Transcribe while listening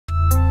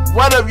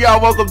What up, y'all?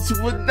 Welcome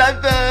to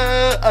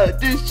another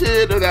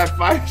edition of that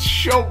Fire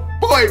Show.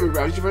 Boy,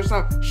 remember, it's your first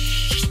time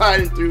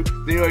sliding through.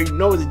 Then you already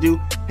know what to do.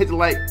 Hit the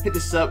like, hit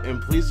the sub,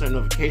 and please turn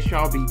notification,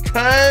 y'all,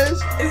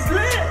 because it's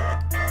lit.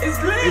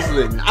 It's lit. It's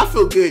lit, man. I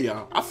feel good,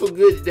 y'all. I feel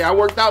good today. I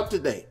worked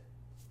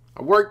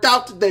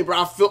out today,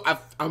 bro.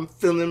 I'm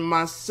feeling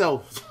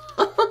myself.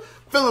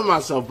 Feeling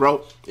myself,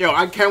 bro. Yo,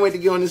 I can't wait to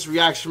get on this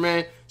reaction,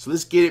 man. So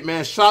let's get it,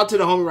 man. Shout out to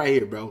the homie right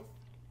here, bro.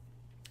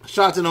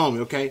 Shout out to the homie,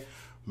 okay?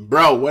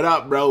 Bro, what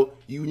up, bro?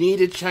 You need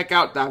to check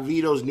out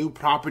Davido's new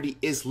property,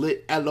 It's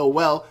Lit,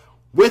 LOL,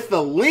 with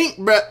the link,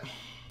 bro.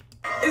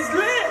 It's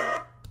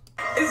lit.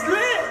 It's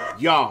lit.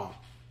 Y'all,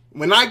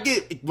 when I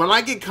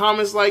get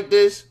comments like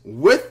this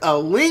with a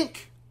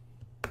link,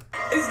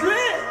 it's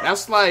lit.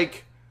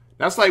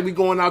 That's like we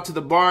going out to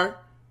the bar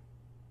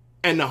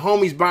and the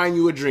homie's buying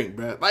you a drink,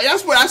 bro. Like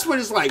that's what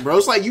it's like, bro.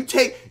 It's like you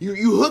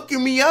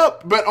hooking me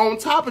up, but on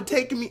top of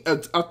taking me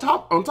on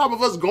top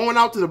of us going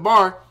out to the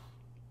bar,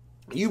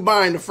 you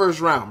buying the first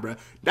round, bro.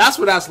 That's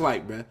what that's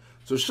like, bro.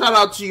 So shout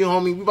out to you,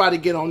 homie. We about to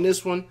get on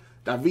this one.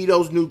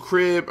 Davido's new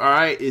crib, all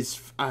right. It's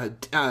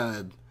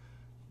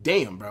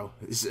damn, bro.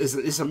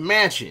 It's a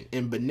mansion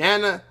in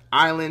Banana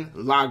Island,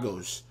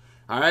 Lagos.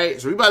 All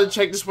right. So we about to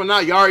check this one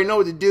out. Y'all already know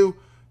what to do.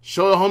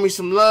 Show the homie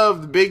some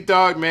love, the big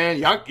dog, man.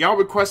 Y'all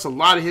request a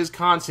lot of his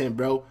content,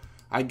 bro.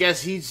 I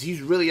guess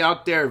he's really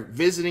out there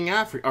visiting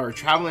Africa or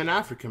traveling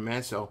Africa,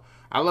 man. So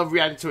I love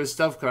reacting to his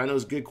stuff because I know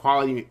it's good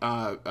quality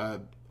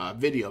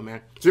video,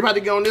 man. So we're about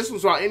to get on this one.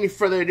 So without any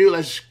further ado,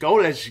 let's go.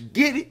 Let's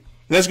get it.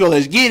 Let's go.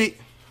 Let's get it.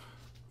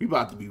 We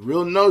about to be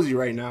real nosy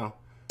right now.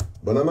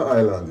 Banana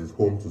Island is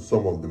home to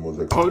some of the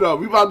most... Hold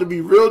up. We about to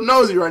be real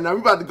nosy right now.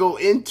 We about to go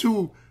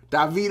into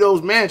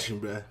Davido's mansion,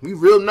 bro. We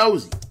real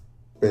nosy.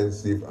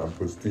 Expensive and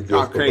prestigious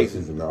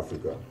properties in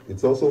Africa.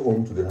 It's also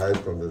home to the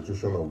highest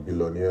concentration of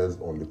billionaires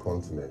on the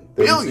continent.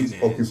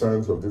 36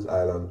 occupants of this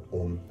island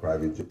own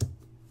private jets.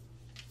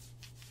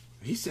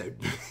 He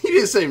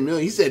didn't say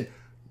million, he said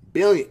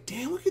billion.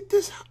 Damn, look at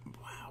this.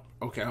 Wow.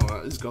 Okay,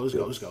 let's go.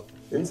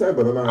 Inside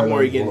Banana Island is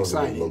one of the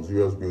excited.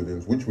 luxurious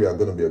buildings which we are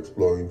going to be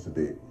exploring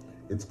today.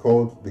 It's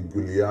called the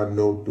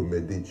Giuliano de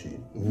Medici,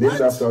 named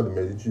after the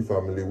Medici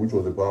family, which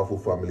was a powerful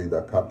family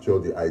that captured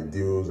the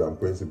ideals and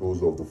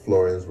principles of the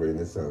Florence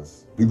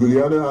Renaissance. The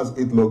Giuliano has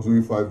 8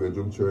 luxury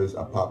 5-bedroom terrace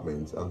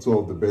apartments and 2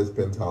 of the best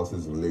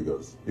penthouses in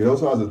Lagos. It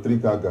also has a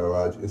 3-car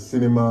garage, a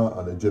cinema,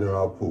 and a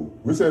general pool.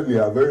 Recently,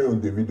 our very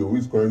own Davido, who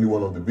is currently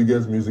one of the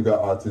biggest musical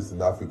artists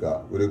in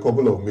Africa, with a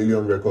couple of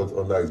million records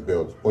under his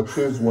belt,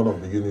 purchased one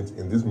of the units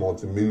in this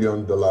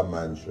multi-million-dollar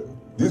mansion.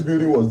 This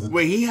building was...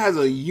 Wait, he has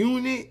a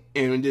unit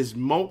in this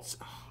multi...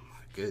 Oh,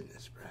 my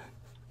goodness, bro.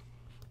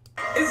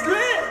 It's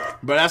lit.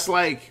 But that's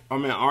like... I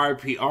mean,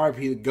 RIP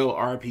to go,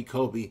 RIP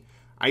Kobe.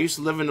 I used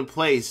to live in a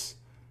place,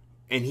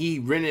 and he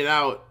rented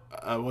out...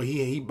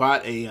 he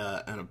bought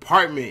an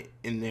apartment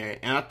in there,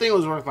 and I think it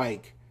was worth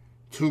like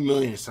 $2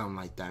 million or something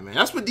like that, man.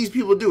 That's what these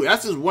people do.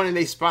 That's just one of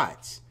their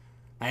spots.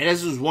 Like,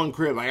 that's just one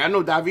crib. Like, I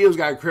know Davido's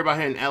got a crib out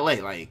here in LA,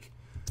 like...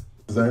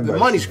 Designed the by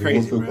money's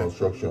crazy, bro.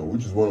 Construction,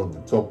 which is one of the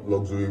top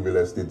luxury real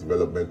estate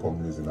development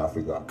companies in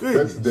Africa. Goodness.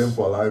 Thanks to them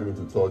for allowing me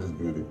to tour this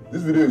building.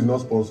 This video is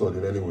not sponsored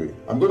in any way.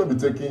 I'm going to be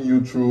taking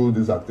you through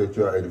this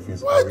architectural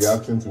edifice and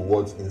reacting to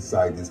what's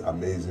inside this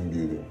amazing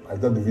building. I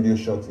got the video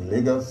shot in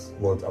Lagos,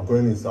 but I'm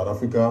currently in South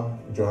Africa,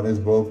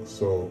 Johannesburg,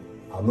 so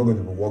I'm not going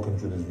to be walking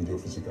through this video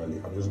physically.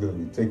 I'm just going to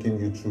be taking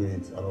you through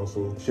it and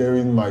also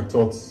sharing my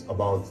thoughts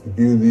about the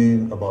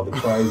building, about the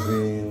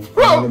pricing,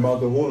 and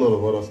about a whole lot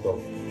of other stuff.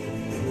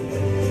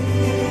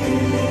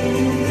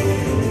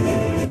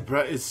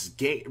 Bro, it's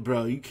gay,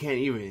 bro. You can't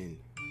even.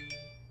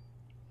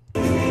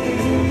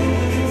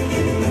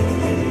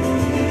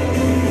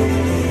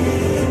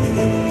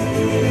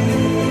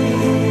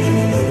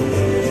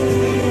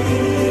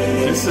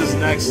 This is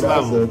next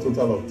level. It has a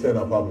total of 10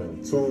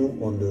 apartments, 2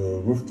 on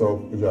the rooftop,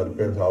 which are the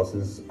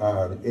penthouses,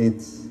 and 8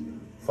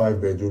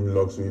 5-bedroom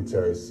luxury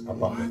terrace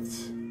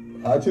apartments.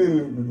 I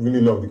actually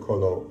really love the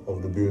color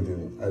of the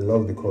building. I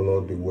love the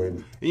color they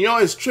went. You know,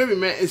 it's trippy,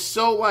 man. It's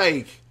so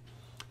like.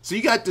 So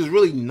you got this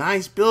really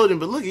nice building,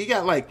 but look, you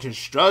got like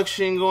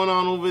construction going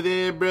on over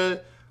there, bro.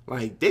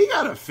 Like, they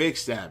gotta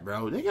fix that,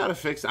 bro. They gotta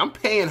fix that. I'm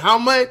paying how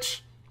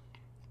much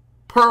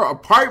per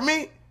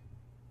apartment?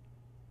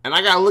 And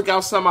I gotta look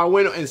outside my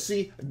window and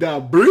see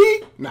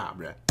debris? Nah,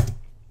 bro.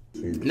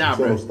 Nah,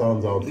 bro. It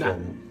stands out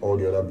from all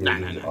the other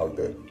buildings out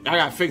there. I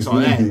gotta fix all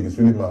that. Big, it's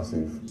really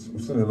massive.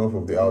 We've seen enough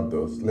of the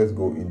outdoors. Let's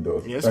go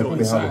indoors. Yeah, let's go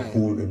inside. They have a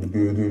pool in the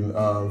building.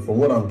 From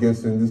what I'm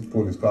guessing, this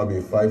pool is probably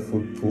a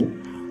 5-foot pool.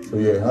 So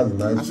yeah, it has a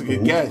nice That's a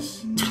good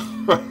guess.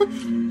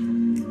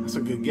 That's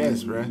a good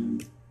guess, bro.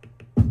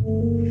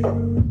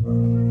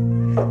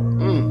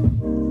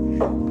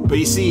 But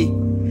you see,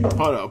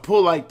 hold up, a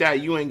pool like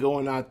that, you ain't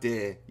going out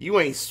there. You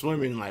ain't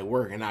swimming like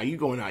working out. You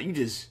going out, you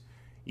just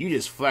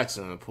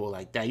flexing on a pool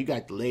like that. You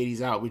got the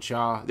ladies out with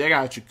y'all. They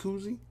got a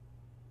jacuzzi.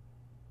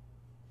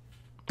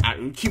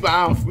 We keep an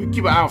eye out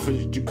for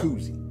the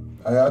jacuzzi.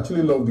 I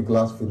actually love the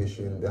glass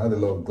finishing. They had a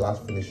lot of glass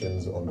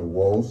finishings on the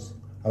walls.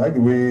 I like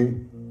the way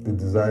the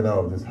designer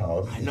of this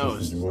house, I know.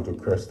 Davido,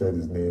 crested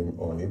his name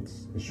on it.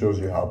 It shows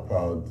you how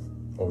proud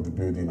of the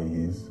building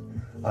he is.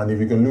 And if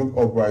you can look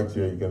up right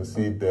here, you can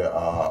see there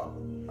are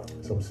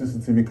some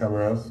CCTV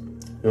cameras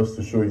just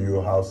to show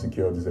you how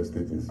secure this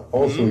estate is.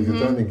 Also, if you're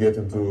trying to get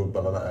into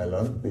Banana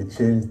Island, they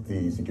changed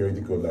the security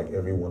code like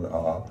every 1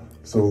 hour.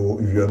 So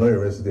if you're not a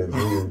resident,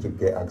 you'll be able to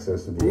get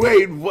access to the...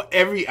 Wait, what?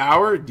 Every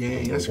hour?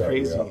 Dang, that's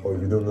crazy. Yeah. Or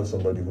if you don't know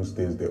somebody who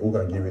stays there, who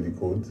can give you the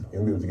code,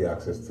 you'll be able to get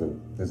access to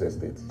this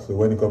estate. So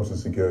when it comes to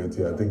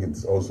security, I think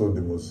it's also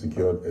the most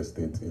secured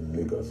estate in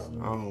Lagos.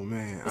 Oh,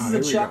 man. This is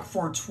a check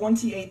for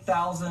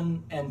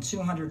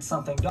 $28,200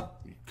 something.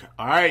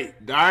 All right.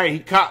 He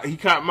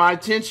caught my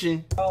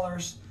attention.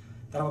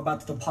 That I'm about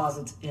to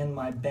deposit in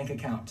my bank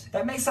account.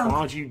 That may Why sound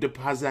don't you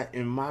deposit that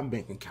in my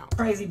bank account?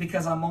 crazy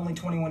because I'm only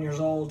 21 years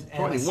old and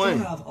 21. I still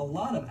have a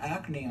lot of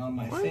acne on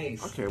my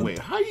face. Okay, wait.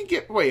 How you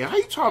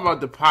talk about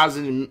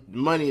depositing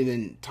money and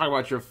then talk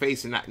about your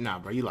face and that? Nah,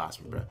 bro, you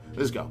lost me, bro.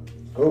 Let's go.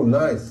 Oh,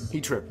 nice.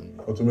 He tripping.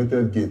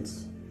 Automated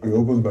gates. It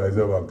opens by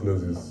itself and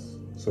closes.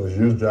 So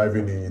you're just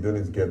driving in, you don't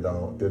need to get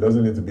down. There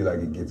doesn't need to be like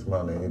a gate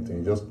man or anything.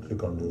 You just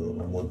click on the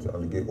remote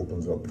and the gate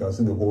opens up. You can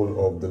see the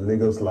whole of the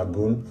Lagos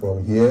Lagoon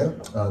from here.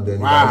 And then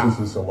you can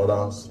also see some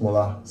other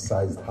smaller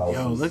sized houses.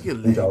 Yo, look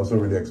at which that. are also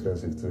really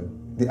expensive too.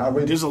 The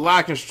average... There's a lot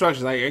of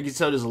construction. Like I can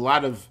tell there's a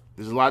lot of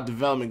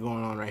development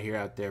going on right here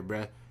out there,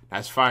 bruh.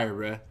 That's fire,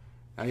 bruh.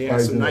 Yeah,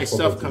 some nice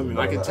stuff coming.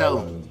 I can tell.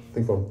 I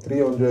think from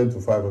 300 to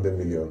 500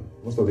 million.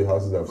 Most of the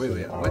houses I've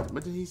seen are...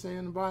 What did he say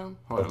on the bottom?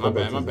 Hold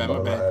on, my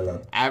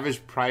bad.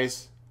 Average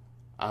price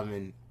of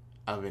a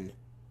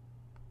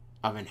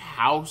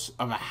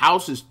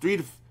house is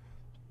three.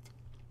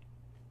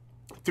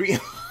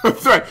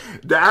 Sorry,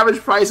 the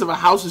average price of a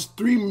house is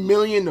 3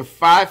 million to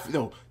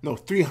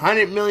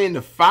 300 million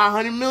to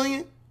 500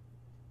 million.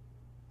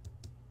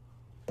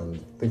 I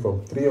think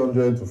from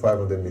 300 to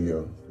 500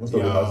 million. Most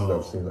of the houses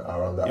I've seen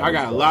are around that. Y'all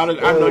got a lot of.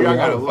 I know y'all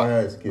got a lot.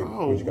 Fire escape,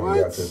 which you can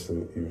get access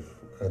to if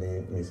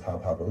any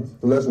mishap happens.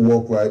 So let's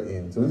walk right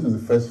in. So this is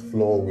the first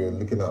floor we're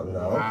looking at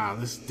now. Wow,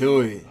 let's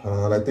do it.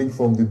 And I think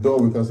from the door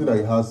we can see that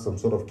it has some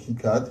sort of key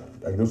card,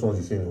 like those ones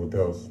you see in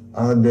hotels.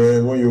 And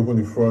then when you open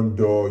the front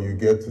door, you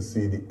get to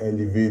see the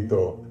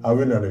elevator.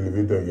 Having an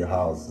elevator in your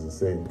house is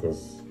insane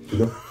because you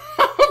know.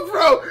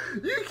 Bro,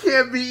 you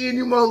can't be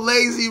any more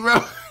lazy,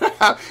 bro.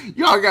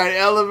 Y'all got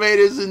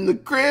elevators in the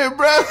crib,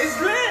 bro. It's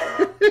lit.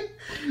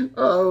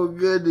 Oh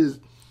goodness,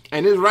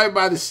 and it's right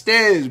by the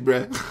stairs,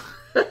 bro.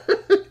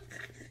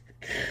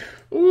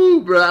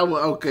 Ooh, bro, that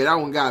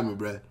one got me,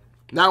 bro.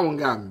 That one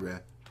got me, bro.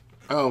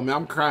 Oh, man,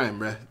 I'm crying,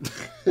 bro.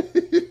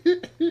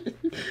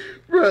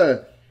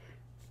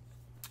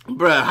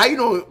 Bruh, how you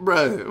know,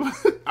 bruh?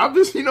 I'm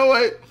just, you know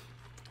what?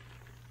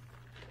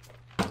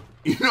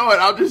 You know what?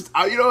 I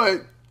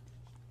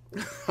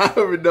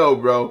don't even know,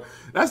 bro.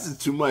 That's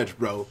just too much,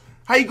 bro.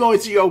 How you going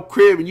to your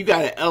crib and you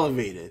got an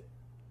elevator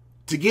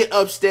to get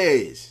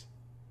upstairs?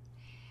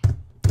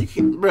 You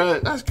can,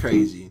 bruh, that's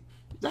crazy.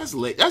 That's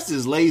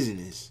just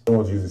laziness. Don't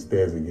want to use the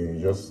stairs again.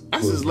 You just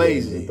that's just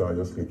lazy.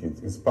 Just click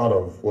it. It's part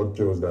of what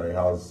shows that a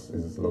house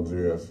is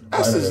luxurious.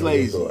 That's just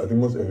lazy. I think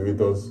most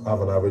elevators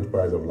have an average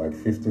price of like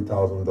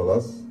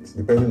 $50,000. It's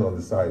depending on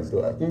the size.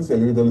 So I think this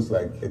elevator is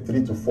like a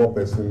 3 to 4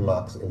 person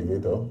max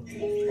elevator.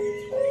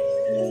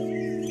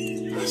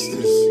 What's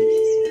this?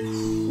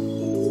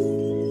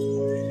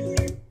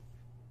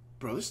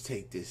 Bro, let's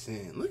take this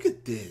in. Look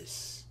at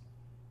this.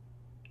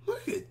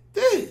 Look at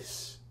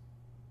this.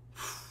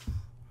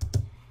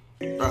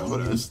 Bro, hold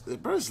on.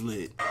 Bro, it's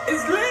lit.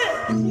 It's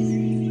lit.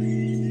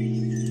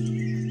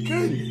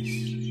 Goodness.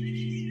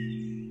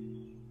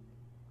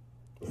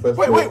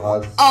 Wait.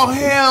 Oh,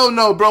 hell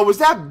no, bro. Was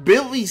that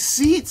Bentley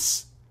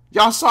seats?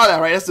 Y'all saw that,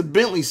 right? That's the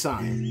Bentley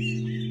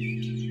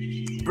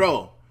sign.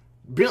 Bro.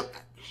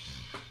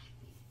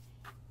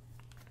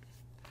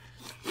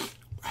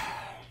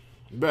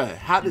 Bruh,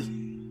 how does...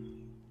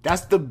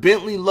 That's the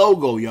Bentley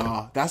logo,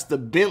 y'all. That's the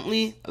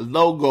Bentley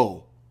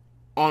logo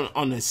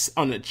on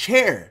the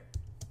chair.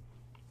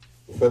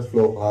 The first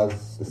floor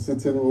has a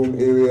sitting room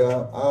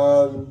area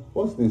and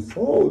what's this?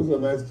 Oh, these are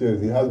nice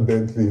chairs. It has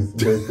Bentley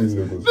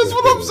logos. That's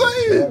what I'm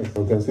saying. Yeah.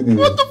 You can see the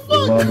marble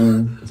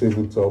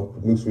tabletop.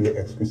 It looks really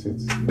exquisite.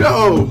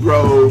 No,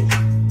 bro.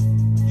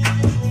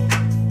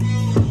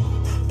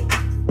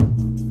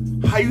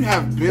 How you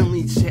have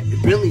Bentley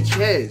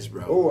chairs,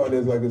 bro? Oh, and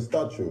there's like a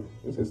statue.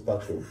 It's a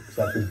statue. It's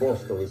like a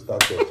bust of a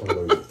statue of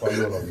somebody.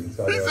 Probably one of the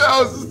Italian. That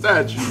was a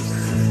statue.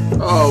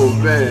 Oh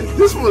man,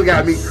 this one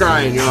got me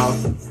crying, y'all.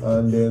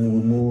 And then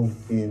we move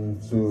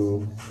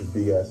into the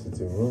bigger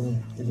sitting room.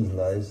 This is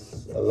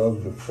nice. I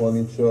love the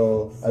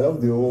furniture. I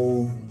love the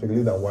whole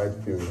chocolate and white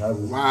feel. It has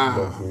this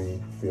luxury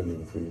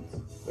feeling to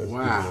it.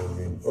 Wow.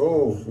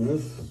 Oh, so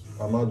this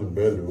Amadu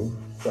Bello.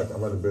 It's like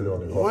Amadu Bello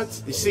on the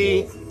horse. What? You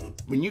see,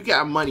 when you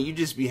got money, you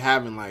just be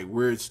having like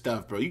weird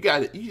stuff, bro. You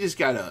just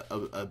got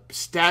a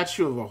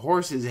statue of a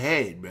horse's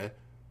head, bro.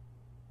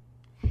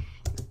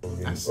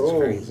 That's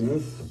crazy. So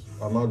this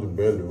Amadu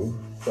Bello.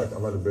 It's like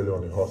Amadu Bello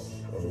on the horse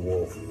on the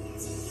wall.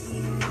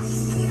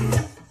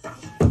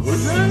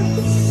 What's that?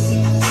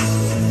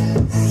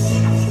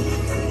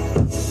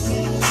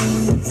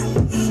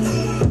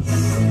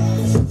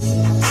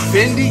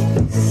 Fendi?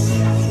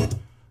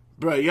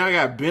 Bro, y'all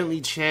got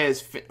Bentley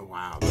chairs.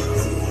 Wow.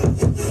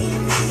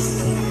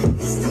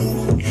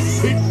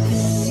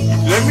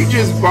 Let me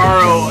just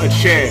borrow a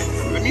chair.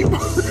 Let me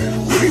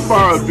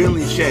borrow a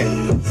Bentley chair.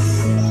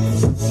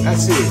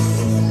 That's it.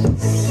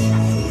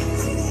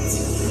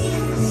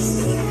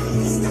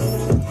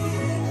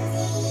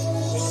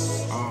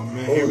 Oh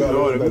man, here we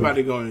go. We about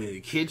to go into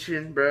the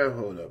kitchen, bro.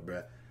 Hold up,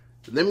 bro.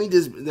 Let me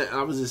just.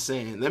 I was just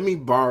saying. Let me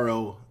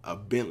borrow a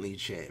Bentley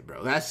chair,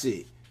 bro. That's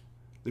it.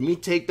 Let me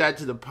take that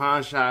to the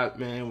pawn shop,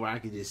 man, where I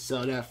can just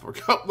sell that for a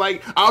couple.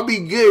 Like, I'll be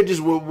good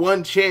just with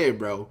one chair,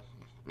 bro.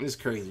 It's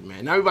crazy,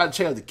 man. Now we about to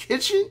check out the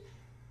kitchen,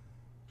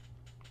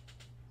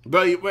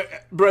 bro.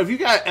 If you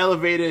got an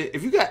elevator,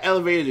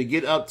 to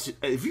get up to,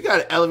 if you got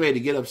an elevator to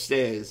get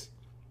upstairs,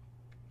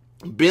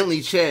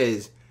 Bentley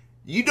chairs,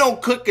 you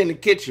don't cook in the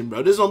kitchen,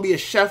 bro. There's gonna be a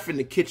chef in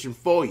the kitchen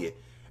for you.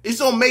 There's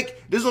gonna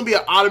be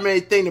an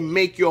automated thing to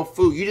make your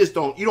food. You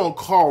don't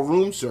call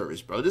room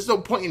service, bro. There's no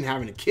point in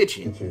having a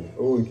kitchen.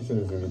 Oh, the kitchen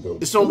is really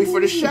dope. It's only for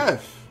the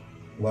chef.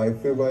 My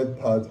favorite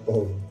part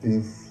of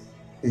this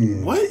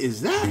is what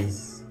is that?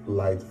 This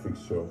light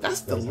fixture.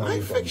 That's the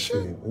light fixture?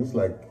 It looks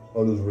like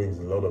all those rings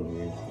in Lord of the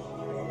Rings.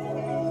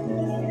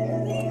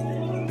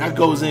 That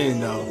goes in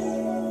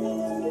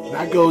though.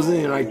 That goes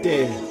in right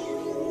there.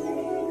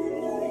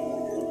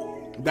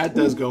 That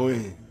does go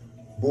in.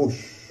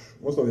 Bosch.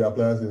 Most of the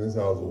appliances in this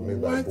house were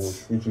made by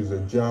Bosch, which is a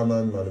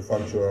German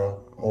manufacturer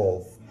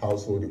of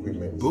household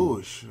equipment.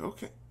 Bosch,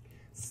 okay.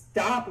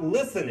 Stop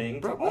listening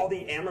to all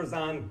the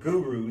Amazon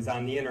gurus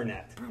on the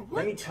internet. Bro,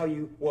 let me tell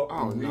you what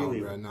really...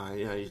 No, bro, nah,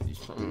 yeah,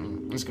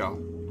 let's go.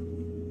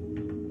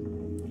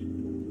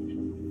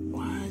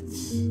 What?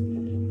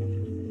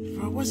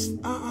 Bro, what's...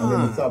 And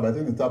then the tap, I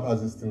think the tap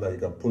has this thing that you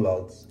can pull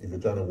out if you're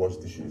trying to wash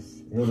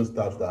dishes. You know those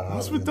taps that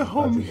have with the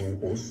homie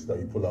hose that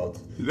you pull out?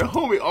 The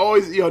homie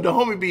always, the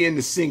homie be in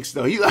the sinks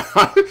though. He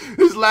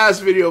his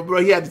last video,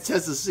 bro, he had to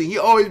test the sink. He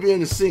always be in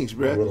the sinks,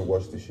 bro. I'm gonna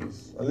wash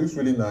dishes. It looks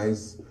really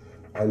nice.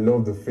 I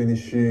love the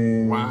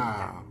finishing.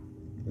 Wow.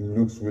 It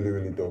looks really,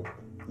 really dope.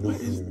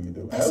 Really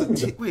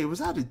dope. Wait, was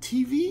that a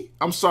TV?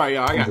 I'm sorry,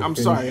 y'all. I'm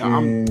sorry,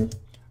 y'all.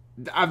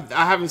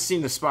 I haven't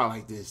seen a spot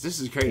like this. This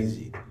is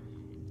crazy.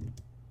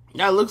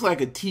 That looks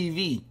like a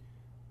TV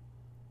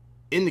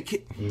in the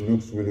kitchen. It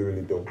looks really,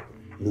 really dope.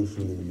 Looks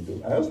really, really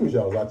dope. I just wish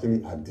I was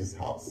actually at this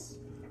house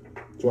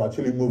to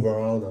actually move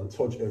around and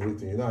touch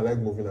everything. You know, I like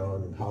moving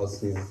around in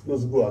houses.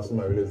 Those people who have seen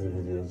my relative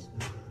videos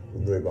will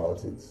know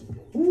about it.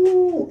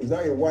 Ooh, is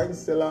that a wine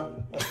cellar?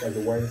 That's like a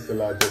wine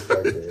cellar just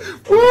right there.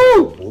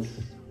 Ooh.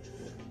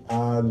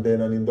 And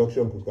then an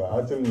induction cooker.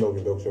 I actually love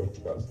induction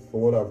cookers. From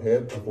what I've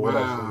heard and from what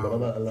I've seen,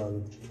 Banana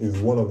Island is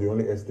one of the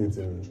only estates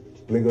in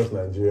Lagos,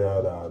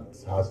 Nigeria that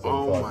has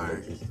 24 hours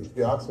electricity. If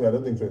you ask me, I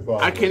don't think 24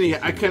 hours.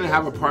 I couldn't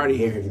have a party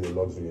here.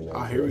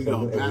 Oh, here we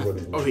go.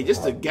 Okay,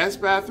 just a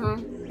guest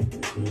bathroom?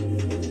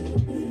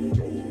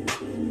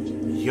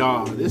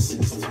 Y'all, this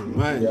is too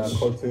much. There are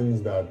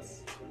curtains that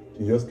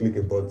you just click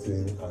a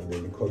button and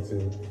then the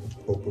curtain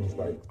opens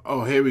by.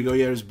 Oh, here we go.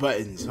 Yeah, there's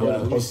buttons. There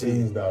are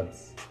curtains that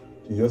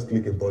you just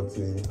click a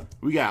button.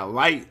 We got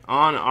light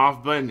on,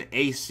 off button,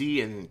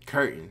 AC, and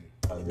curtain.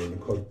 And then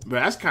bro,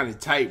 that's kind of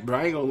tight, bro.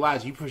 I ain't gonna lie.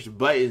 You push the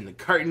button, the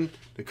curtain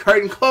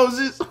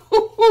closes.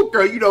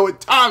 Girl, you know what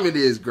time it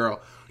is, girl.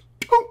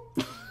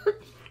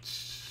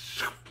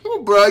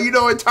 Bro, you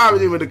know what time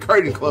it is when the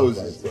curtain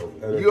closes.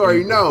 You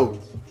already know.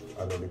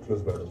 And then they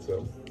close by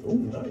themselves. Oh,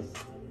 nice.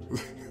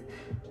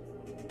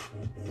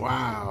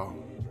 Wow.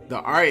 The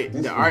art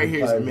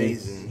here is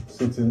amazing.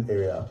 Sitting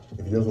area.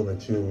 If you just want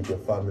to chill with your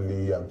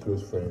family and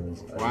close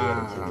friends, and you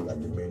want to chill in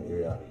like the main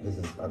area, this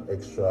is an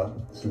extra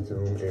sitting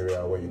room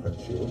area where you can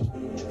chill.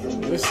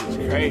 This is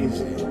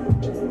crazy.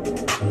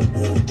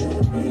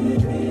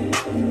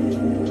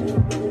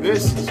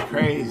 This is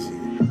crazy.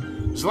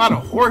 There's a lot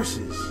of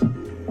horses,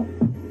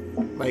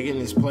 like in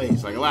this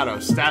place, like a lot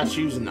of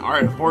statues and the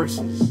art of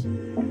horses.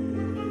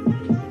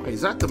 Wait,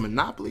 is that the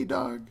Monopoly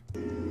dog?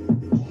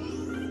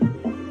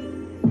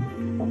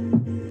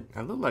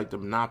 It look like the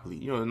Monopoly.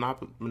 You know the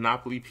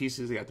Monopoly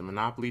pieces? They got the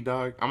Monopoly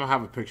dog. I'm gonna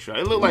have a picture.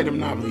 It look like the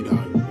Monopoly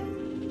dog.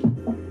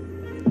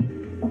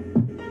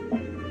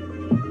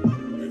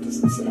 It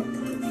doesn't sound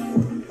good.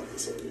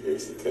 So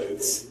here's the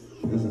kids.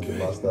 This is the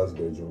master's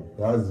bedroom.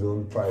 That's his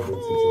own private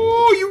sitting.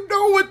 Oh, you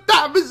know what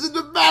happens in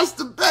the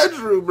master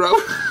bedroom, bro.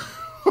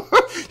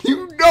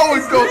 You know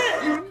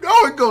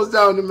it goes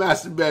down in the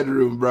master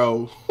bedroom,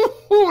 bro.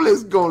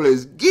 Let's go.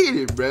 Let's get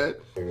it, bro.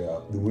 Yeah,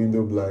 the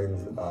window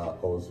blinds are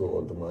also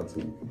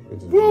automatic.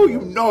 Woo,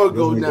 you know it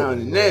goes down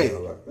in there.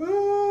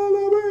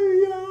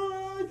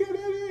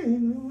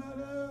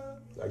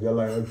 I get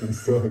like that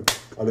song,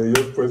 and then you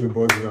just press the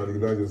button and the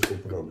guy just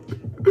open up.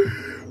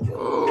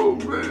 Oh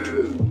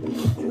man.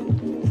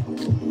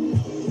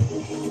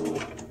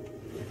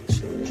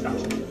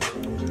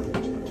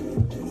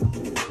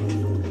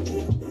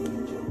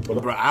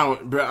 Bro,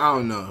 I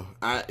don't know.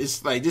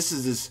 It's like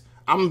this.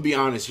 I'm gonna be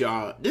honest,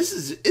 y'all. This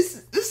is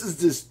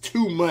just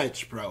too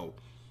much, bro.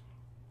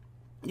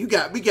 we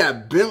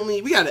got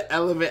Bentley, we got an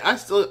elevator. I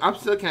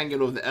still can't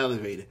get over the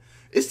elevator.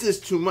 It's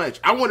just too much.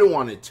 I wouldn't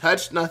want to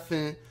touch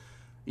nothing.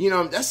 You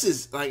know, that's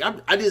just like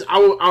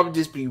I would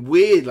just be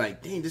weird.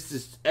 Like, dang,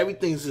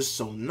 everything's just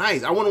so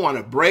nice. I wouldn't want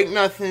to break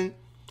nothing.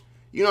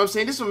 You know what I'm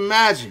saying? Just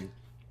imagine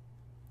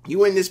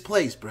you in this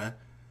place, bruh.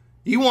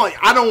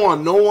 I don't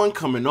want no one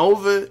coming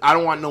over. I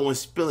don't want no one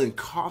spilling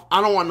coffee.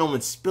 I don't want no one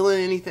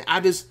spilling anything.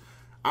 I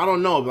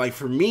don't know. Like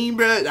for me,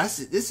 bruh,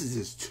 this is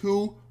just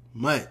too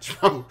much,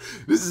 bro.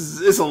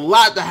 It's a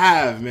lot to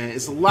have, man.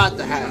 It's a lot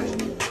to have.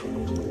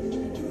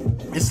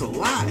 It's a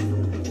lot.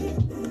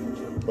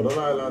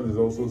 Banana Island is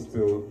also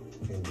still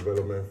in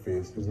development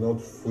phase. It's not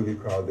fully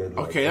crowded.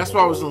 Okay, that's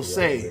what I was gonna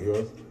say.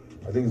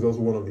 I think it's also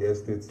one of the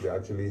estates they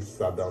actually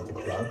sat down to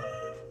plan.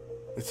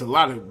 It's a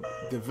lot of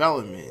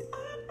development.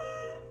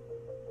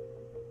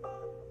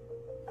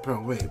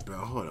 Bro, wait, bro,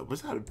 hold up.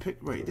 Was that a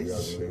pic? Wait, this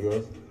is...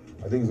 Lagos.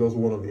 I think it's also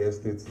one of the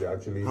estates they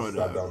actually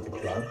sat down to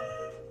plan.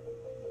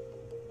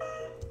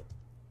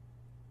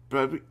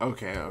 But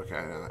okay.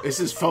 It's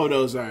just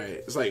photos, all right.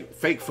 It's like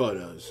fake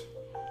photos.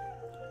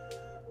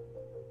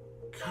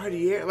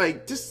 Cartier,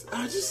 like this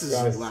is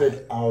Guys, a lot.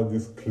 check out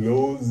this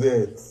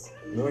closet.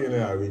 You know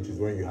how rich is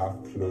when you have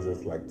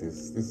closets like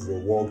this. This is a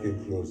walk-in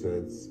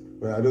closet.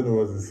 Man, I don't know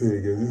what to say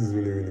again. This is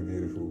really, really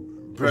beautiful.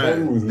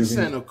 Bruh, this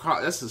ain't no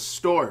car. That's a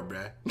store,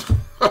 bruh.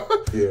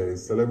 Yeah,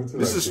 it's celebrity.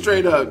 This is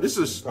straight up. This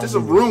is a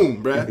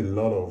room, bruh. A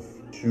lot of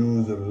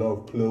shoes and a lot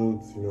of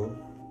clothes, you know.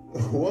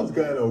 What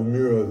kind of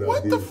mirrors are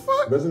what these? The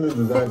fuck?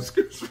 Design.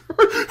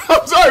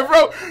 I'm sorry,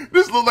 bro.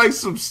 This look like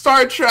some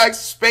Star Trek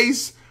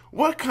space.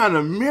 What kind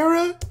of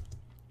mirror?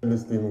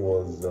 This thing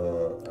was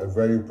a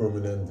very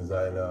prominent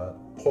designer,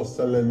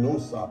 porcelain.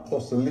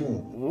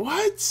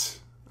 What?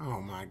 Oh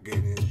my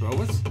goodness, bro.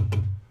 What's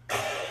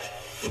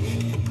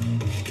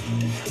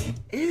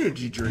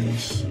energy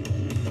drinks?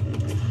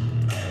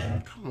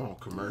 Come on,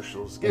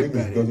 commercials. I Get think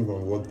better. it's gotten from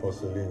the word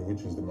porcelain,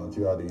 which is the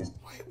material they used.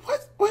 Wait,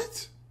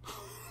 what?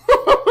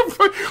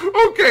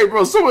 Okay,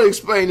 bro. Someone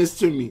explain this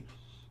to me.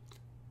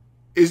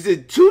 Is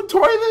it 2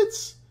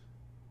 toilets?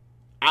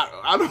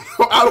 I don't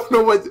know. I don't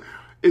know what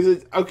is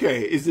it.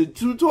 Okay, is it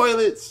 2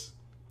 toilets?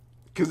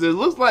 Because it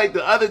looks like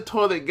the other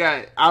toilet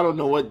guy. I don't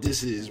know what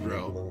this is,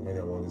 bro. Many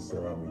of all these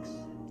ceramics.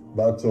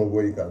 Bathtub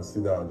where you can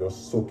sit down and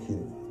just soak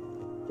in,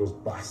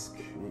 just bask.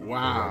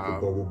 Wow. Like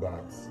a bubble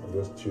bath and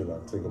just chill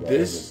and think about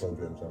This all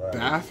your problems. And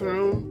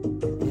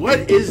bathroom?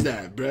 What is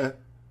that, bruh?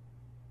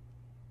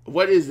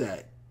 What is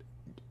that?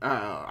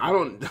 I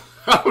don't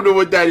know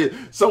what that is.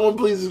 Someone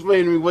please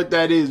explain to me what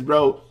that is,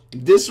 bro.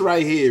 This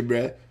right here,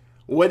 bruh.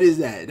 What is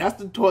that?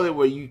 That's the toilet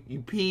where you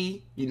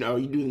pee. You know,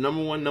 you do the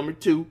number 1, number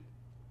 2.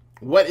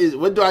 What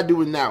do I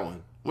do in that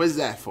one? What is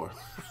that for?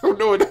 I don't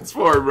know what that's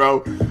for,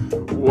 bro.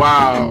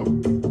 Wow.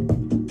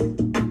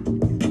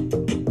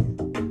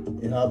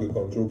 you have a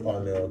control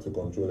panel to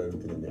control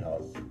everything in the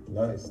house.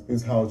 Nice.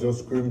 This house just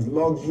screams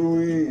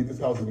luxury. This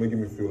house is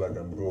making me feel like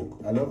I'm broke.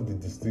 I love the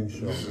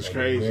distinction. This is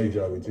crazy. The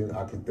merger between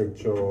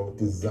architecture,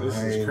 design, This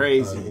is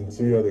crazy. and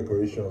interior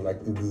decoration.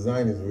 Like the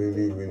design is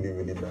really, really,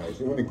 really nice.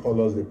 Even the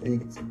colors they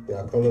picked, they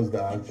are colors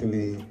that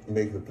actually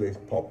make the place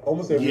pop.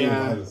 Almost every room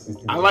has a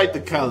system. I like the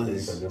You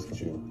colors. can just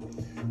chill.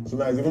 So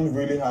now it's even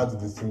really hard to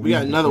distinguish. We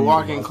got another between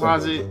walk-in the master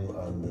closet. bedroom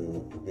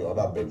and the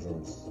other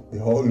bedrooms. They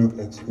all look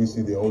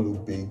exquisite. They all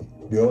look big.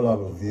 They all have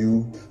a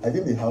view. I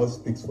think the house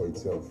speaks for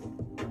itself.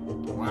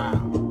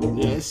 Wow.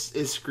 Yeah,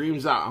 it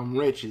screams out, I'm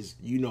rich. Is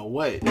you know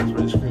what? That's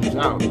what it screams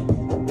out.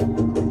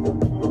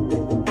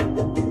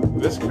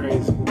 That's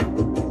crazy.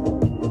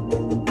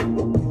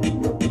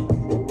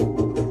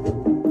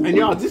 And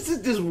y'all, this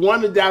is just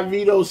one of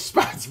Davido's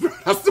spots, bro.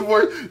 That's the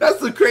worst. That's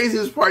the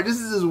craziest part. This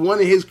is just one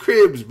of his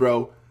cribs,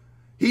 bro.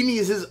 He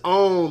needs his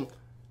own.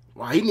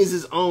 Wow, he needs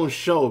his own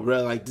show,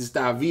 bro. Like this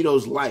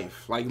Davido's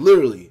life. Like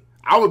literally.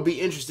 I would be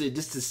interested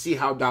just to see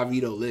how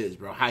Davido lives,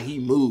 bro. How he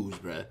moves,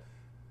 bro.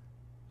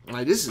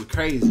 Like, this is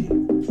crazy.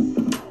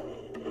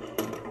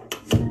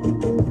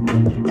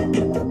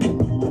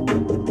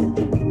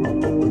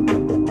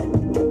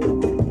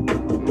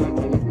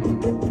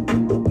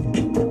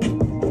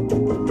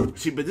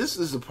 See, but this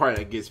is the part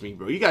that gets me,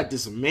 bro. You got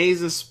this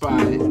amazing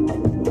spot,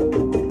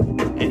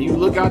 and you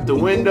look out the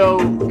window,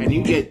 and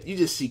you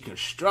just see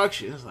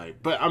construction. It's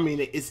like, but I mean,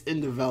 it's in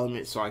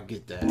development, so I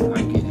get that.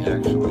 I get it,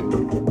 actually.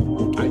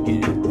 I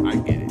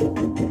get it.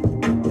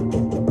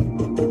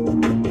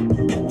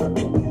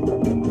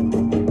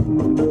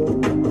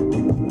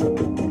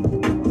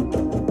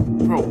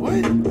 Bro,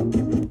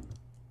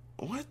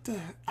 what the?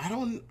 I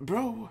don't,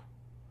 bro.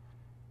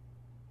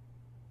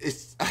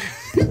 It's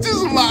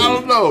just a lot. I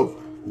don't know.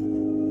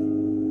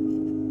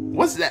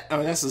 What's that?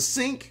 Oh, that's a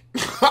sink.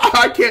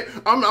 I can't.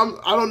 I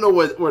don't know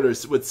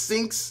what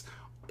sinks.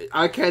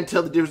 I can't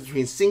tell the difference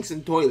between sinks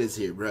and toilets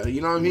here, bro.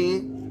 You know what I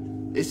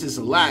mean? It's just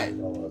a lot.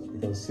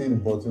 You can see the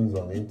buttons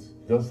on it.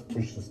 Just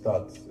push to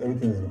start.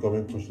 Everything is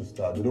becoming push to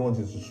start. They don't want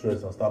you to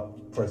stress and start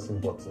pressing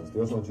buttons. They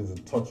just want you to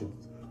touch it.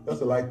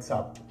 Just a light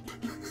tap.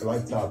 A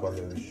light tap and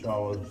then the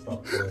shower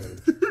start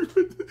playing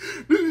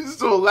it. This is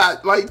so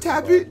light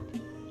tap it.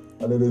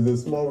 And then there's a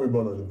small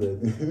ribbon on the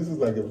bed. This is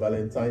like a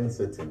Valentine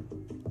setting.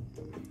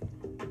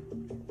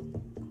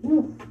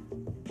 Woo.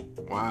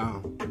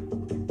 Wow.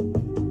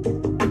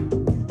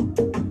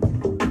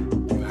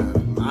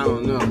 I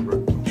don't know,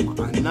 bro.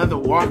 Another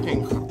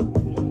walking.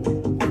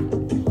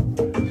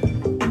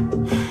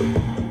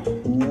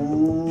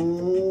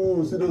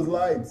 Ooh, see those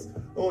lights?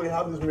 Oh, you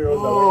have this mirror.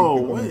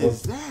 Oh, what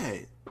is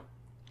that?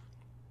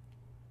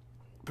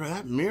 Bro,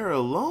 that mirror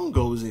alone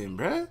goes in,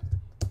 bro.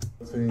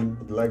 The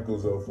light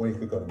goes off. When you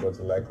click on the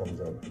button, the light comes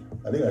up.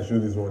 I think I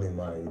showed this one in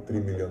my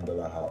 $3 million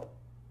house.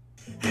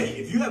 Hey,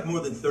 if you have more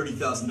than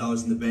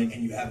 $30,000 in the bank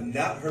and you have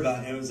not heard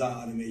about Amazon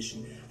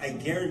automation, I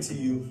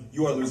guarantee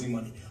you are losing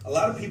money. A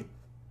lot of people.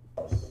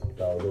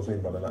 That was also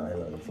in Banana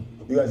Island.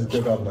 You guys should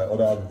check out my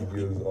other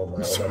videos or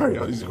my Sorry,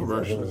 other all these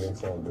commercials. I'm gonna link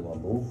some of them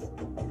above.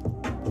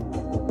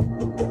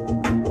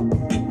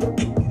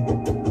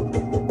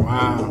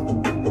 Wow.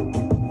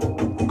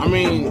 I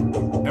mean,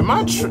 am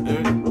I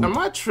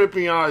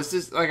tripping, y'all? It's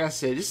just like I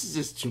said. This is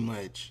just too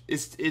much.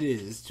 It's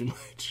too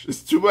much.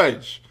 It's too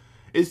much.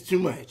 It's too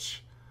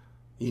much.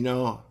 You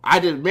know,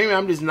 maybe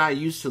I'm just not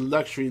used to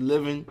luxury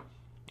living.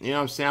 You know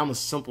what I'm saying? I'm a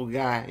simple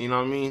guy. You know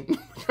what I mean?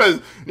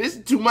 Because this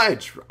is too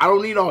much. I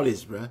don't need all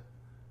this, bro.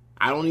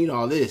 I don't need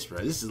all this, bro.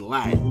 This is a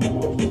lot.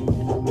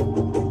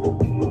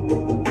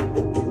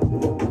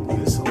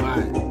 This is a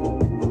lot.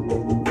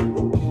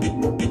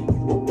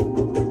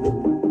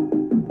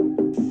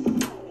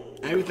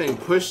 Everything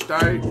push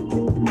start.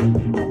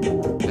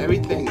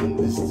 Everything.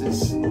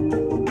 This.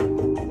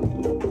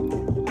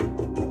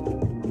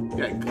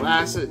 Got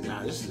glasses.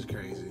 Nah, this is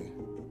crazy.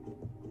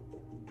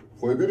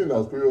 For a building that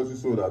was previously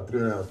sold at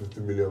 $350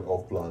 million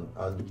off plan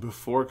and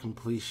Before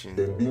completion.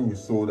 then being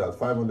resold at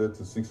 500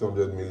 to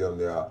 600 million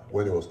there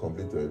when it was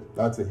completed,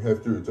 that's a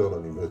hefty return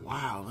on investment.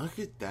 Wow, look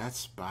at that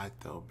spot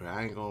though, bro.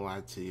 I ain't gonna lie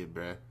to you,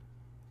 bro.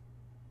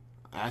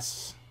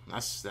 That's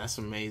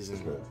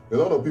amazing. A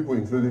lot of people,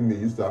 including me,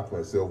 used to ask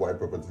myself why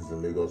properties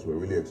in Lagos were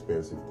really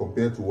expensive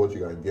compared to what you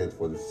can get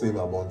for the same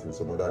amount in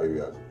some other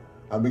areas.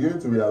 I'm beginning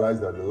to realize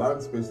that the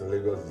land space in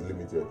Lagos is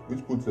limited,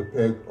 which puts a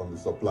peg on the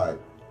supply,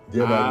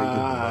 thereby making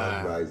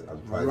demand rise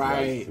and price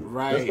rise too.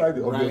 Despite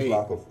the obvious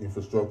lack of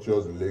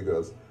infrastructures in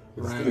Lagos,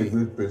 it's still a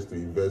great place to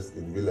invest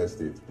in real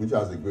estate, which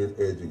has a great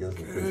edge against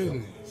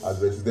inflation, as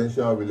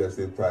residential real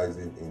estate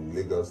pricing in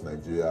Lagos,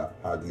 Nigeria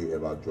hardly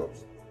ever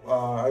drops.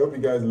 I hope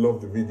you guys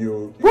loved the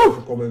video. You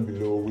guys comment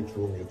below which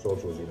room you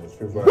thought was your most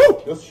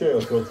favorite. Just share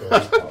your thoughts on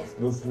this house.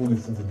 Those who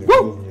listen to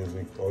Davido's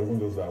music, or even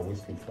those that are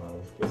whiskey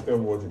fans, just tell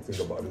me what you think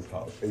about this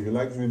house. If you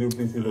like this video,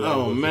 please hit the like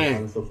button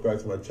and subscribe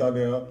to my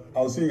channel.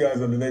 I'll see you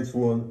guys on the next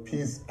one.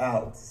 Peace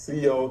out.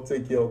 See y'all.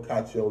 Take care.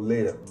 Catch y'all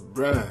later.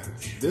 Bruh,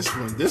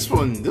 this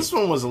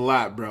one was a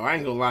lot, bro. I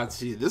ain't gonna lie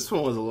to you. This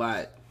one was a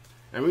lot.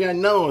 And we got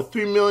another one,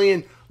 3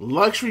 million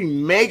luxury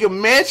mega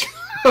mansion,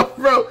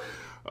 bro.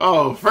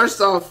 Oh,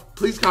 first off,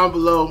 please comment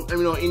below. Let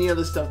me know any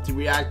other stuff to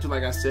react to.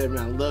 Like I said, man,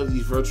 I love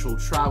these virtual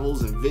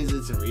travels and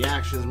visits and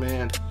reactions,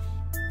 man.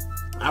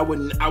 I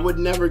would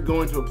never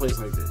go into a place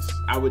like this.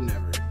 I would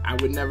never.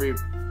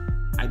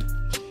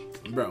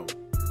 Bro.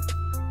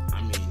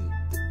 I mean,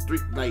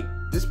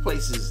 this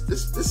place is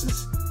this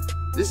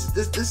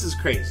is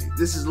crazy.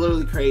 This is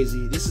literally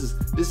crazy. This is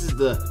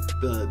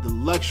the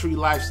luxury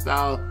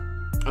lifestyle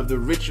of the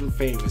rich and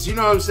famous. You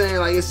know what I'm saying?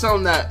 Like, it's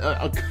something that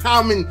a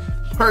common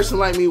person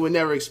like me would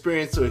never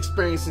experience. So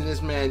experiencing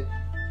this, man,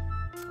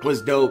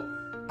 was dope.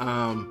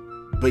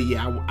 But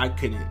yeah, I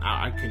couldn't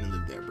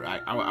live there, bro.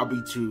 I'll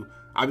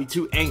be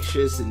too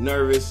anxious and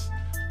nervous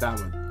that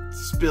I'm gonna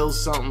spill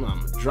something, I'm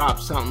gonna drop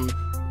something,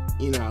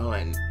 you know,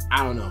 and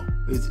I don't know.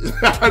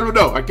 I don't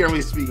know. I can't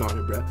really speak on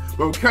it, bro.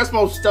 But request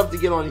more stuff to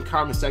get on in the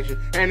comment section.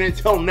 And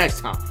until next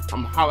time,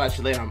 I'm gonna holler at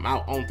you later. I'm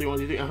out on 3, 1,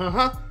 2,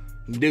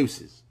 3.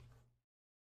 Deuces.